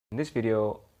In this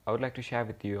video, I would like to share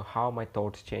with you how my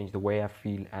thoughts change the way I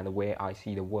feel and the way I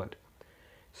see the world.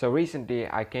 So recently,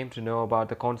 I came to know about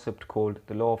the concept called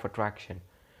the law of attraction.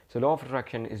 So law of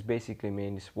attraction is basically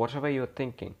means whatever you're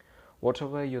thinking,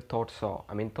 whatever your thoughts are,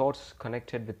 thoughts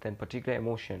connected with a particular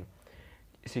emotion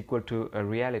is equal to a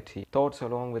reality. Thoughts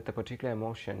along with a particular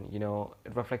emotion,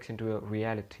 it reflects into a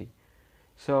reality.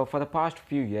 So for the past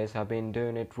few years, I've been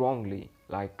doing it wrongly.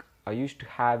 Like I used to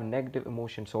have negative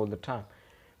emotions all the time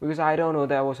because I don't know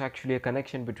there was actually a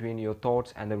connection between your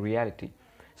thoughts and the reality.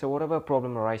 So whatever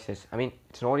problem arises,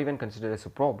 it's not even considered as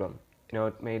a problem.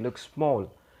 It may look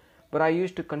small, but I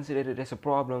used to consider it as a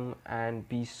problem and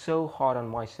be so hard on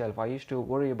myself. I used to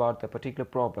worry about the particular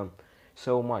problem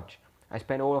so much. I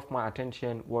spent all of my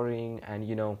attention worrying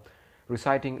and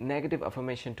reciting negative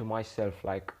affirmation to myself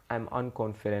like I'm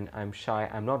unconfident, I'm shy,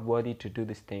 I'm not worthy to do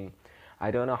this thing, I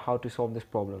don't know how to solve this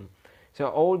problem. So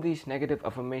all these negative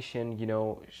affirmation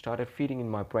started feeding in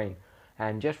my brain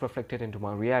and just reflected into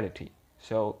my reality.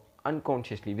 So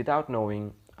unconsciously, without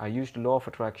knowing, I used the law of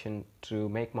attraction to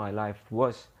make my life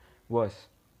worse.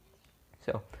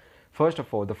 So first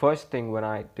of all, the first thing that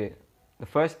I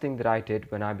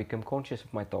did when I became conscious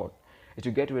of my thought is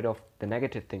to get rid of the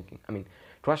negative thinking.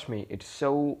 Trust me, it's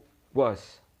so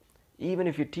worse. Even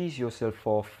if you tease yourself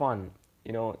for fun,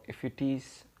 if you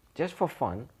tease just for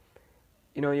fun,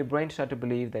 your brain start to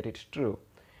believe that it's true.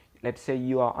 Let's say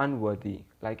you are unworthy,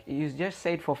 like you just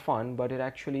say it for fun, but it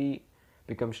actually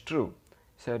becomes true.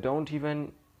 So don't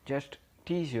even just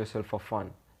tease yourself for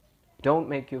fun. Don't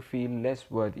make you feel less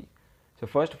worthy. So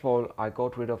first of all, I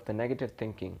got rid of the negative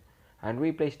thinking and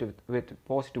replaced it with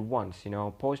positive ones.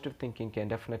 Positive thinking can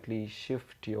definitely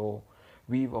shift your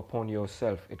view upon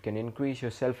yourself. It can increase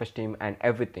your self-esteem and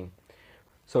everything.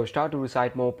 So start to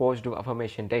recite more positive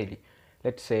affirmation daily.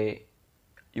 Let's say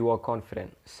you are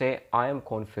confident. Say I am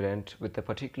confident with a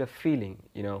particular feeling.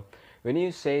 When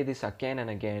you say this again and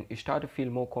again, you start to feel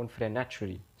more confident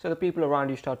naturally. So the people around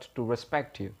you start to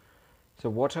respect you. So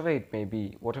whatever it may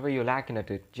be, whatever you're lacking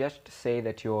at it, just say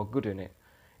that you're good in it.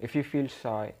 If you feel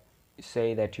shy,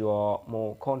 say that you are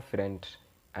more confident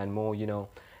and more,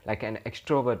 like an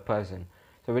extrovert person.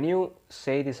 So when you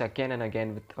say this again and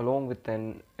again along with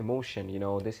an emotion,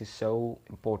 this is so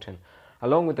important.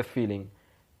 Along with the feeling,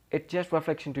 it just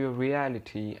reflects into your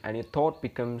reality and your thought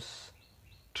becomes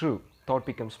true. Thought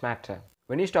becomes matter.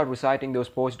 When you start reciting those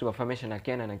positive affirmation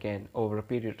again and again over a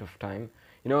period of time,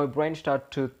 your brain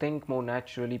starts to think more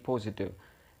naturally positive.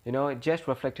 It just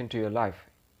reflects into your life.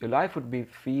 Your life would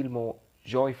feel more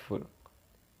joyful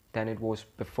than it was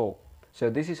before. So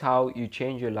this is how you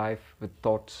change your life with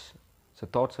thoughts. So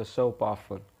thoughts are so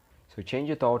powerful. So change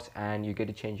your thoughts and you get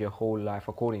to change your whole life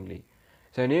accordingly.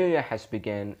 So New Year has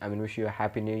begun. Wish you a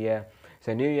happy New Year.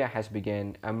 So New Year has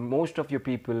begun and most of your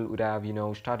people would have,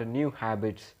 started new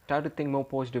habits, start to think more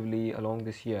positively along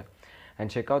this year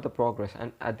and check out the progress.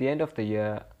 And at the end of the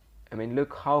year,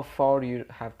 look how far you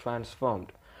have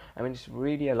transformed. It's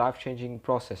really a life-changing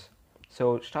process.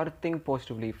 So start to think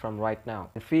positively from right now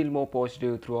and feel more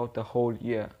positive throughout the whole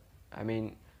year.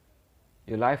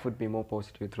 Your life would be more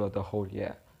positive throughout the whole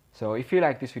year. So if you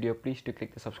like this video, please do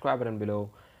click the subscribe button below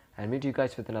and meet you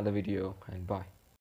guys with another video and bye.